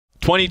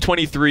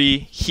2023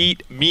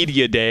 Heat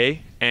Media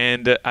Day,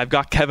 and I've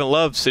got Kevin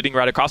Love sitting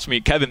right across from me.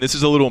 Kevin, this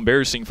is a little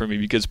embarrassing for me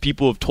because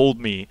people have told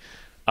me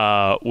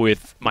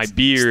with my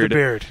beard, it's the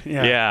beard.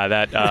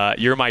 that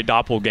you're my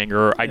doppelganger,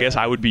 or I guess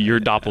I would be your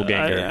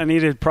doppelganger. I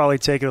need to probably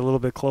take it a little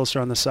bit closer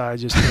on the side,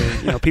 just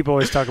to, people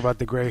always talk about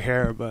the gray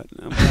hair, but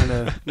I'm kind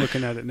of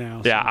looking at it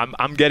now. Yeah, so.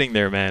 I'm getting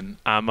there, man.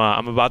 I'm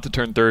about to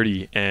turn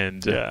 30,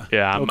 and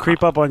it'll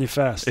creep up on you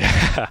fast.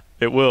 Yeah,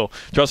 it will.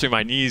 Trust me,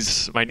 my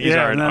knees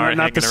aren't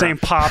not the same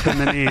pop in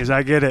the knees.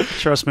 I get it.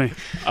 Trust me.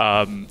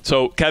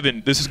 So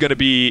Kevin, this is going to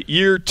be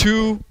year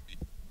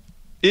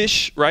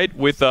 2-ish, right?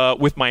 With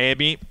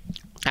Miami.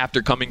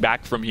 After coming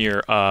back from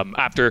here,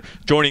 after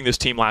joining this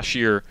team last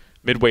year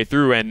midway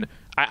through. And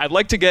I'd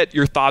like to get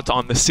your thoughts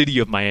on the city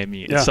of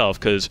Miami itself,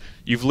 because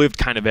you've lived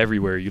kind of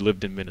everywhere. You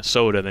lived in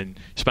Minnesota, then you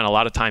spent a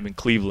lot of time in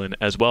Cleveland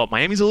as well.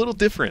 Miami's a little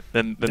different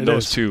than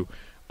those two.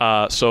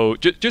 So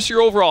just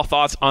your overall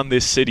thoughts on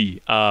this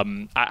city.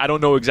 I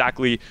don't know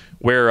exactly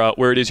where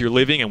it is you're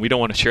living, and we don't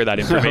want to share that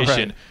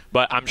information. Right.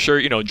 But I'm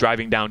sure,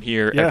 driving down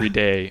here every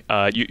day,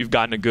 you've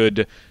gotten a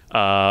good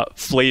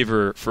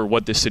flavor for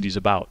what this city's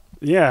about.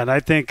 Yeah, and I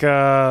think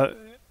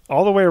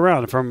all the way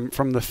around,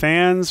 from the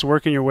fans,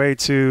 working your way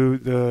to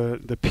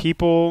the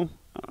people,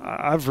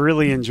 I've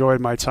really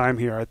enjoyed my time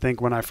here. I think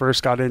when I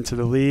first got into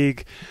the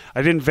league,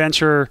 I didn't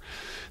venture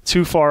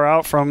too far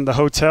out from the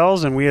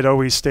hotels, and we had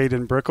always stayed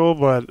in Brickell,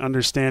 but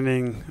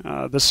understanding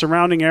the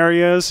surrounding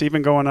areas,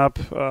 even going up,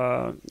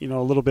 a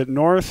little bit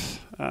north,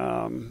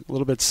 a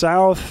little bit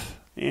south,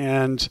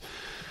 and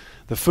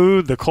the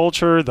food, the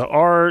culture, the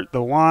art,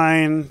 the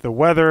wine, the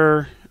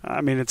weather.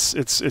 I mean,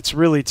 it's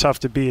really tough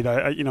to beat.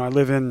 I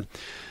live in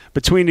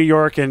between New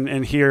York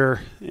and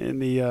here in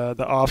the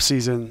off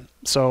season.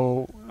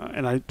 So,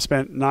 and I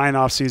spent 9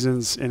 off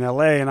seasons in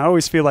LA, and I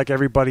always feel like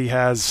everybody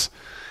has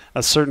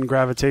a certain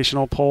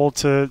gravitational pull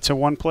to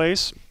one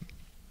place.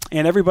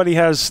 And everybody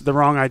has the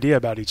wrong idea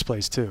about each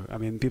place too. I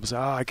mean, people say,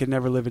 "Oh, I could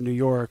never live in New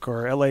York,"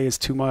 or "LA is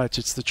too much.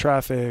 It's the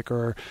traffic,"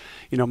 or,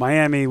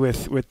 Miami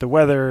with the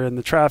weather and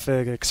the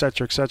traffic, et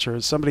cetera, et cetera.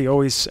 Somebody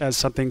always has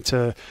something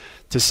to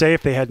say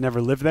if they had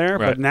never lived there.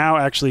 Right. But now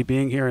actually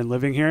being here and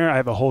living here, I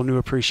have a whole new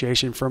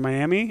appreciation for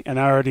Miami, and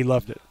I already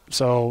loved it.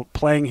 So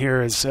playing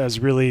here has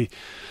really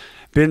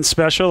been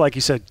special. Like you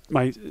said,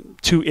 my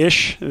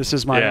 2-ish. This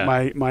is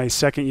my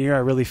second year. I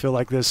really feel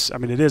like this. I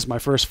mean, it is my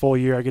first full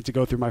year. I get to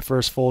go through my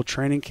first full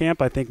training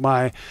camp. I think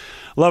my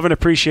love and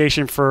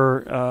appreciation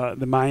for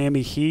the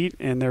Miami Heat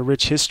and their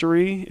rich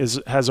history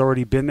has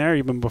already been there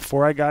even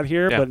before I got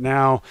here. Yeah. But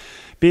now,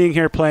 being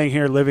here, playing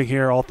here, living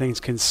here, all things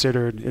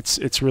considered,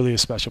 it's really a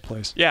special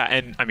place. Yeah,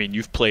 and I mean,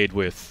 you've played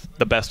with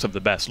the best of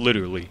the best,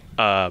 literally.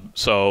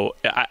 So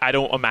I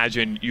don't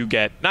imagine you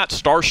get not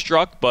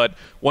starstruck, but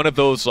one of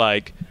those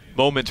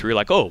moments where you're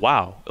like, oh,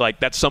 wow,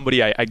 that's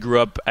somebody I grew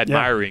up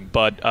admiring. Yeah.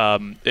 But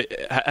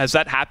has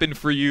that happened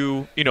for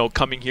you,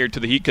 coming here to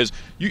the Heat? Because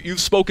you've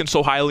spoken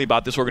so highly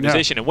about this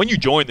organization. Yeah. And when you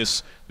joined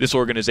this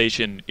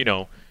organization,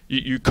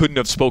 you couldn't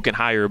have spoken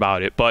higher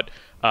about it. But,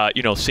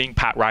 seeing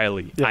Pat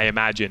Riley, I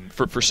imagine,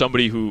 for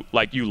somebody who,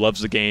 like you,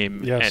 loves the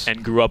game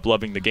and grew up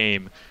loving the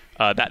game,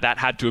 that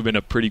had to have been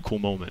a pretty cool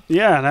moment.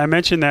 Yeah, and I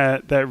mentioned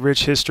that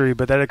rich history,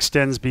 but that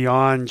extends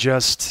beyond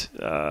just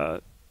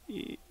the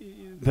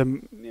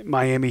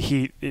Miami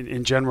Heat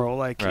in general.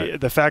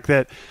 The fact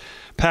that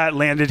Pat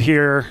landed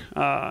here,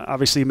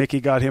 obviously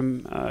Mickey got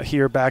him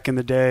here back in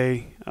the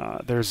day.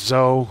 There's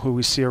Zoe, who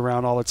we see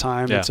around all the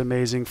time. Yeah. It's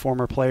amazing.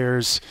 Former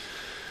players.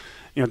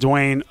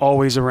 Dwayne,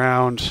 always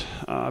around,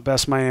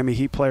 best Miami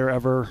Heat player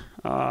ever.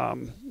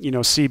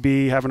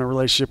 CB, having a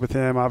relationship with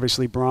him,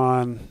 obviously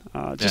Bron.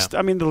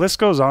 I mean, the list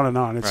goes on and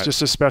on. It's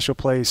just a special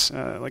place.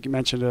 Like you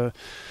mentioned, a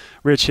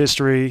rich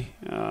history.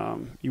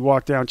 You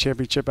walk down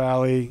Championship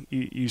Alley,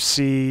 you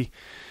see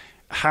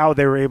how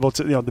they were able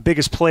to, the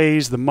biggest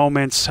plays, the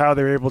moments, how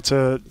they were able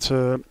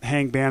to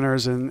hang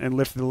banners and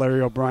lift the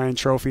Larry O'Brien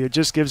trophy. It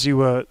just gives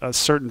you a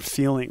certain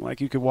feeling.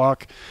 Like you could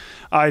walk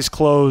eyes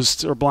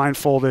closed or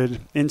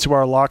blindfolded into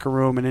our locker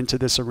room and into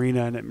this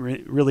arena, and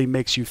it really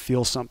makes you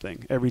feel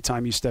something every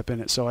time you step in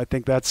it. So I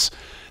think that's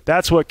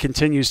what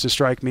continues to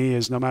strike me,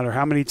 is no matter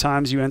how many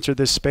times you enter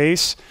this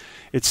space,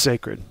 it's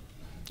sacred.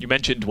 You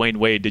mentioned Dwayne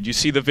Wade. Did you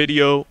see the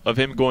video of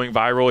him going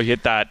viral? He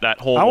hit that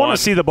hole. I want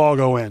to see the ball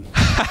go in.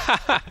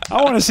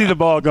 I want to see the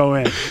ball go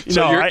in.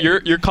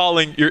 You're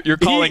calling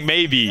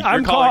maybe.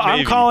 I'm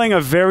calling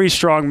a very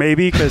strong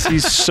maybe, because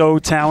he's so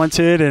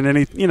talented, and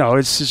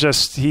it's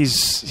just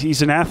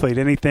he's an athlete.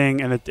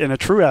 Anything and a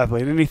true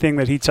athlete. Anything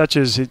that he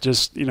touches, it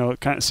just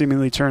kind of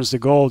seemingly turns to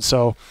gold.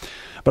 So.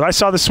 But I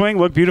saw the swing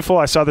look beautiful.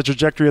 I saw the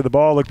trajectory of the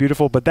ball look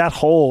beautiful. But that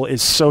hole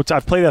is so.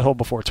 I've played that hole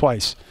before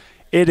twice.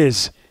 It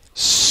is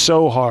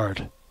so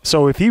hard.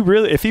 So if he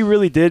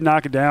really did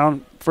knock it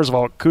down, first of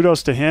all,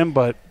 kudos to him,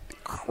 but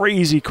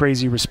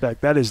crazy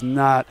respect. That is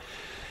not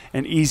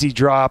an easy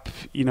drop.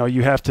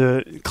 You have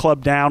to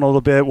club down a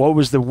little bit. What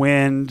was the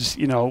wind?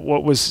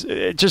 What was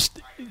just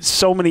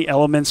so many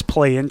elements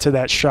play into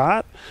that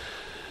shot.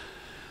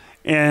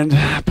 And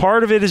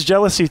part of it is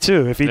jealousy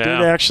too. If he did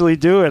actually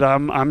do it,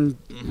 I'm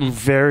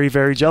very,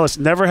 very jealous.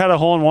 Never had a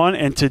hole-in-one,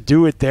 and to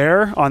do it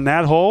there on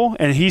that hole,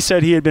 and he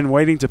said he had been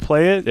waiting to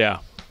play it. Yeah.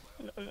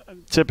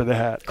 Tip of the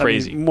hat.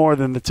 Crazy. I mean, more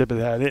than the tip of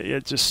the hat.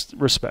 It just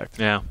respect.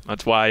 Yeah,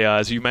 that's why,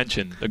 as you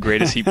mentioned, the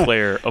greatest Heat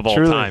player of all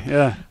Truly, time.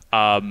 Yeah.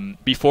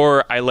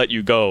 Before I let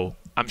you go,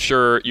 I'm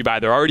sure you've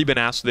either already been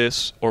asked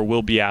this or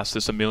will be asked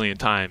this a million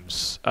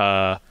times.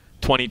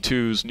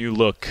 22's new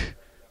look.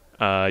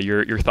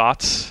 Your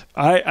thoughts?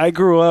 I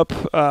grew up,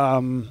 I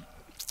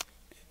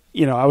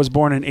was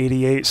born in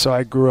 88, so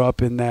I grew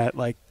up in that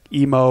like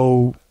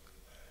emo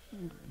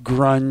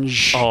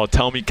grunge. Oh,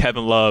 tell me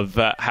Kevin Love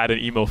had an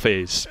emo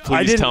phase.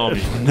 Please tell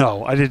me.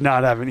 No, I did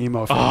not have an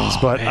emo phase.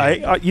 But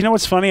man. I you know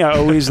what's funny? I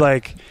always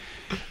like,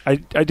 I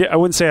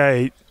wouldn't say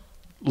I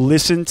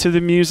listened to the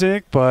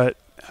music, but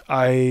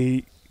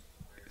I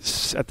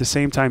at the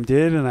same time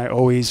did, and I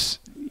always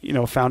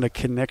found a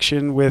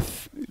connection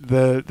with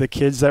the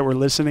kids that were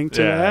listening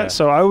to that.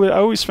 So I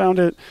always found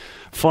it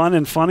fun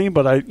and funny,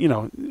 but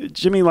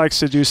Jimmy likes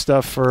to do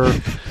stuff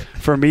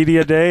for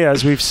media day,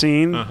 as we've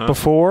seen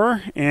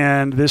before,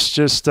 and this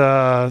just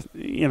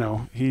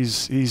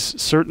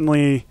he's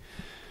certainly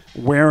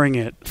wearing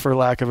it, for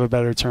lack of a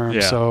better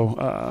term.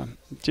 So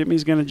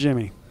Jimmy's gonna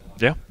Jimmy.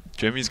 Yeah,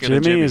 Jimmy's gonna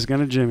Jimmy. Jimmy is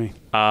gonna Jimmy.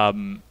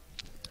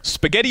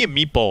 Spaghetti and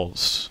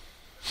meatballs.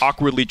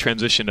 Awkwardly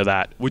transition to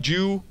that. Would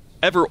you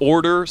ever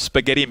order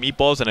spaghetti and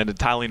meatballs in an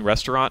Italian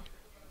restaurant?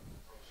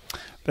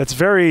 That's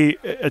very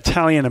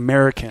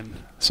Italian-American,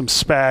 some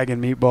spag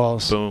and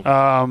meatballs.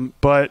 Boom.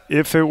 But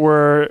if it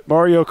were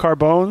Mario's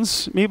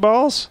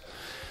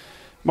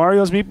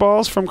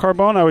meatballs from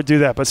Carbone, I would do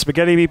that. But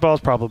spaghetti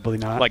meatballs, probably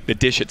not. Like the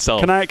dish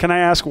itself. Can I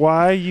ask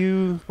why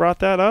you brought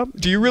that up?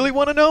 Do you really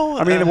want to know?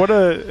 I mean, what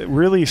a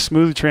really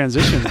smooth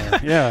transition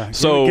there. Yeah.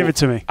 So give it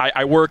to me.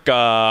 I work,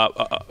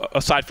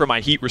 aside from my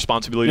Heat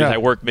responsibilities, I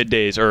work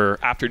middays or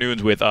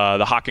afternoons with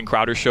the Hawk and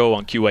Crowder show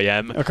on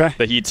QAM,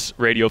 the Heat's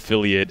radio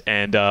affiliate.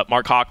 And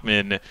Mark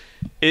Hawkman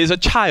is a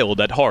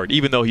child at heart,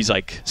 even though he's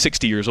like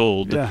 60 years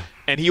old. Yeah.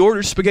 And he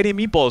orders spaghetti and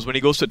meatballs when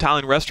he goes to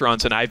Italian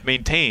restaurants, and I've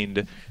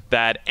maintained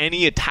that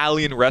any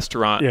Italian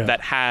restaurant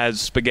that has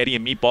spaghetti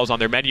and meatballs on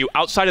their menu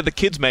outside of the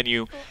kids'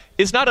 menu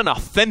is not an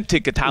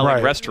authentic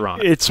Italian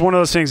restaurant. It's one of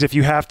those things, if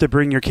you have to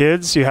bring your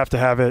kids, you have to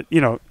have it,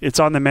 it's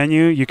on the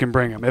menu, you can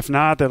bring them. If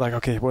not, they're like,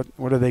 okay, what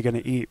are they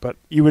going to eat? But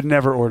you would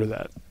never order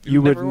that.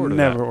 You would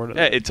never order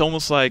that. Yeah, it's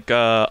almost like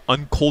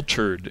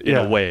uncultured in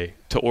a way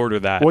to order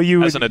that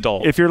as an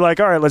adult. If you're like,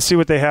 all right, let's see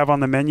what they have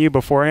on the menu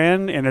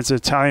beforehand, and it's an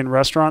Italian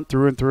restaurant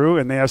through and through,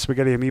 and they have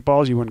spaghetti and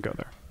meatballs, you wouldn't go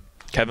there.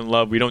 Kevin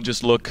Love, we don't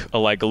just look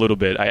alike a little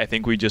bit. I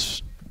think we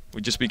just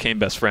became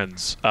best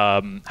friends.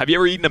 Have you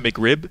ever eaten a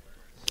McRib?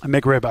 A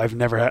McRib, I've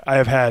never had. I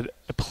have had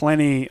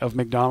plenty of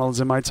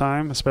McDonald's in my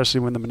time, especially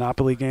when the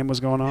Monopoly game was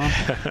going on.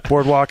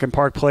 Boardwalk and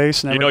Park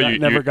Place.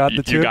 Never got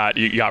the two.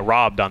 You got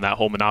robbed on that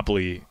whole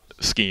Monopoly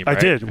scheme. I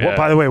did. Yeah. Well,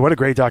 by the way, what a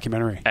great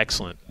documentary.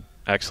 Excellent.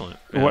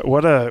 Yeah.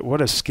 What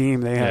a scheme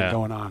they had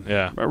going on.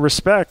 Yeah.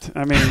 Respect.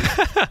 I mean,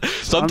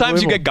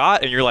 sometimes you get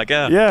got and you're like,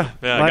 I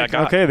got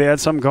got. Okay, they had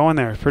something going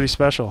there. Pretty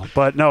special.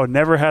 But no,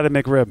 never had a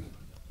McRib.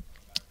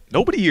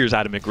 Nobody here's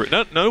had a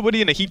McRib.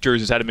 Nobody in a Heat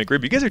jersey has had a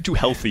McRib. You guys are too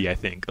healthy, I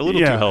think. A little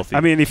too healthy. I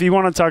mean, if you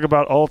want to talk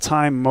about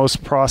all-time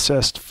most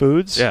processed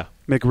foods,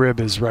 McRib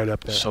is right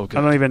up there. So good.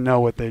 I don't even know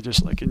what they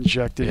just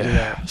injected into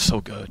that. So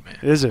good, man.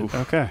 Is it? Oof.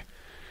 Okay.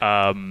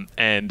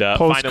 And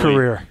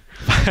post-career.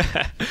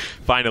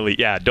 Finally,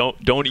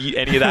 don't eat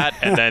any of that,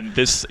 and then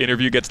this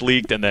interview gets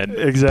leaked, and then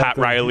Pat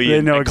Riley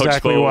they know and Coach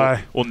exactly Spo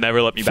why. will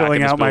never let me back in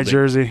Filling this out my building.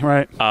 jersey,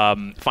 right?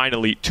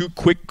 Finally, two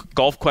quick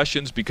golf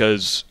questions,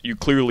 because you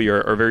clearly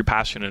are very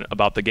passionate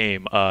about the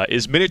game.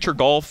 Is miniature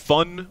golf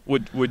fun?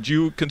 Would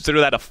you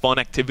consider that a fun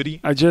activity?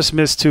 I just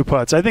missed 2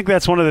 putts. I think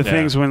that's one of the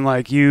things when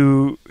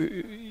you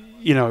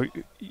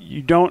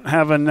don't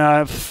have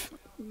enough.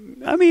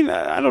 I mean,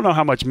 I don't know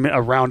how much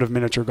a round of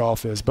miniature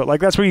golf is, but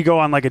that's where you go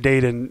on a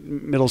date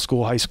in middle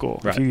school, high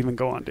school. Right. If you even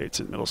go on dates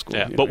in middle school.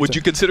 Yeah, but would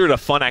you consider it a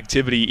fun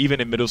activity even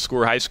in middle school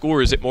or high school,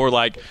 or is it more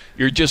like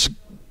you're just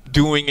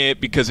doing it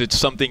because it's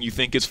something you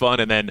think is fun,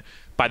 and then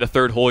by the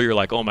third hole you're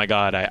like, oh my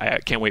God, I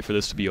can't wait for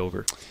this to be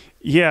over?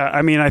 Yeah,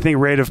 I mean, I think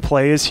rate of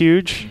play is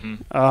huge.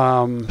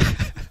 Mm-hmm.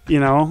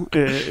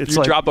 It's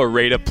you drop a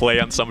rate of play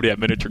on somebody at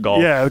miniature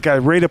golf. Yeah,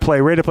 rate of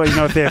play.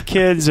 If they have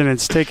kids and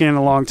it's taking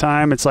a long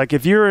time, it's like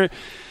if you're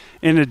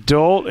an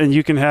adult and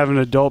you can have an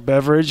adult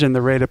beverage and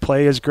the rate of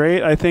play is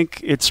great, I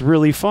think it's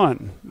really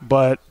fun.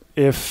 But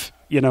if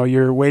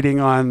you're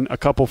waiting on a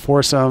couple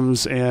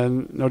foursomes,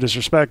 and no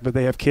disrespect, but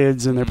they have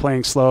kids and they're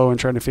playing slow and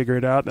trying to figure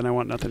it out, then I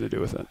want nothing to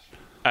do with it.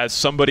 As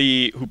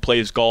somebody who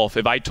plays golf,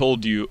 if I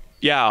told you,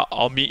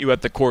 I'll meet you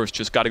at the course,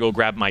 just got to go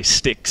grab my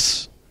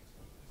sticks,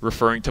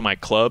 referring to my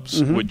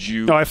clubs, would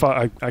you? No, I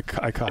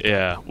caught.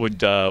 Yeah,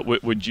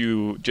 would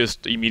you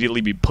just immediately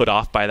be put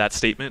off by that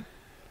statement?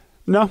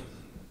 No.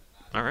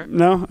 All right.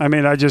 No, I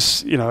mean, I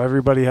just,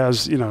 everybody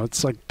has,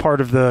 it's like part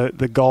of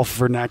the golf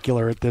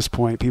vernacular at this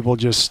point. People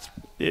just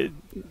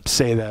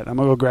say that. I'm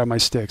going to go grab my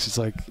sticks. It's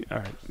like, all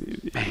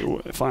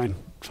right, fine.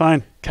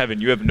 Fine.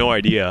 Kevin, you have no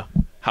idea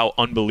how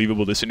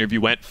unbelievable this interview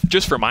went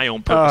just for my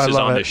own purposes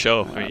on this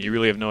show. I mean, you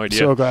really have no idea.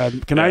 So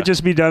glad. Can I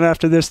just be done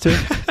after this too?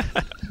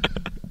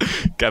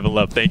 Kevin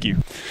Love, thank you.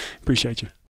 Appreciate you.